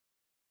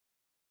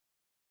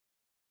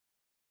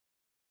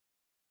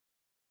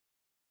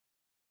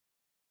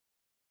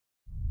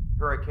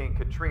Hurricane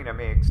Katrina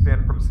may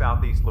extend from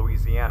southeast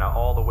Louisiana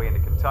all the way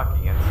into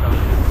Kentucky and southern.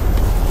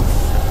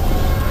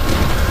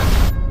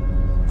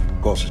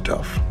 Of course it's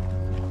tough.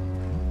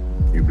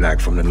 You black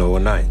from the lower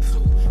ninth.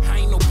 I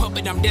ain't no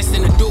puppet, I'm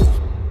destined to do.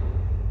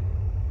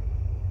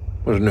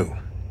 What's new?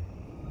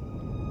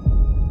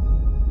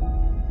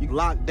 You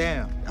locked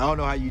down. I don't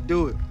know how you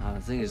do it. I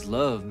think it's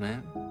love,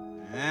 man.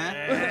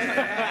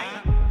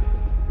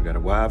 You got a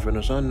wife and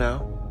a son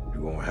now.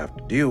 You're gonna have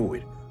to deal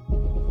with it.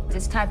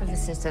 This type of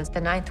assistance,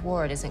 the Ninth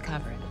Ward isn't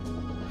covered.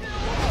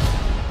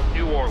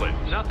 New Orleans,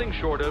 nothing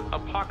short of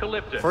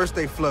apocalyptic. First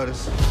they flood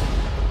us,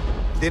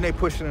 then they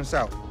pushing us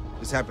out.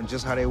 This happened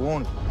just how they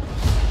wanted.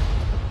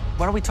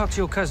 Why don't we talk to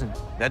your cousin?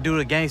 That dude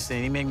a gangster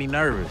and he make me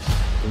nervous.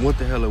 And what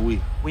the hell are we?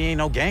 We ain't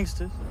no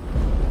gangsters.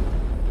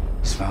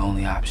 It's my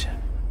only option.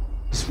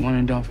 It's one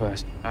and done for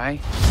us, all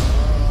right?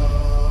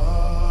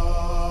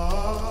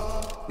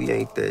 We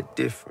ain't that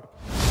different.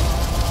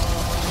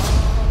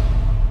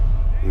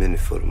 I'm in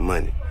it for the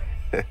money.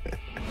 A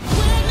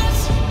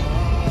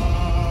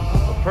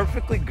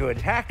perfectly good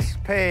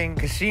tax-paying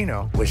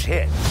casino was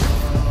hit.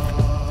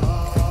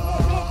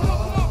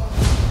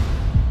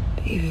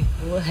 Baby,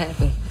 what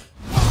happened?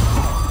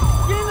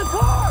 Get in the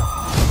car!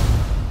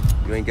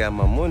 You ain't got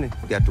my money,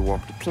 you got to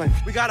walk the plank.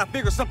 We gotta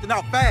figure something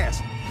out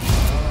fast.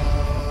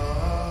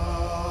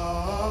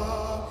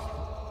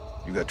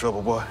 You got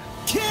trouble, boy?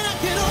 Can I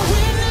get a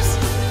witness?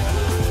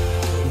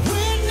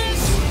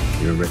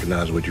 Witness? You don't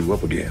recognize what you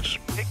up against.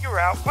 Figure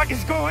out what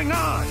is going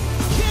on.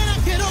 Can I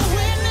get a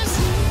witness?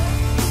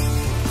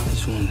 I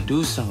just want to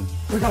do something.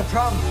 We got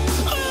problems.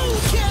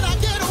 Oh, can I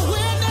get a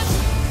witness?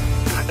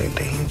 I think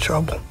they in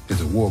trouble.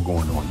 There's a war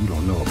going on you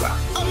don't know about.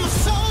 Oh, my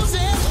soul's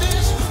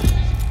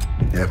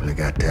ambition. Definitely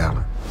got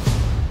talent.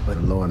 But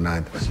the lower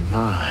ninth was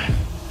Mine.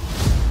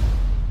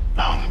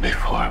 Long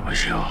before it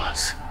was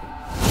yours.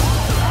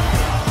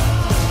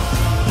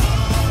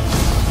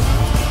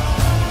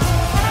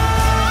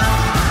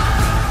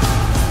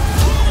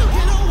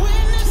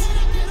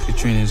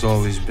 Katrina's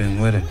always been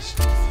with us.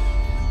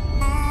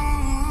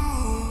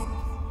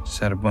 Just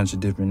had a bunch of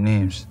different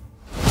names.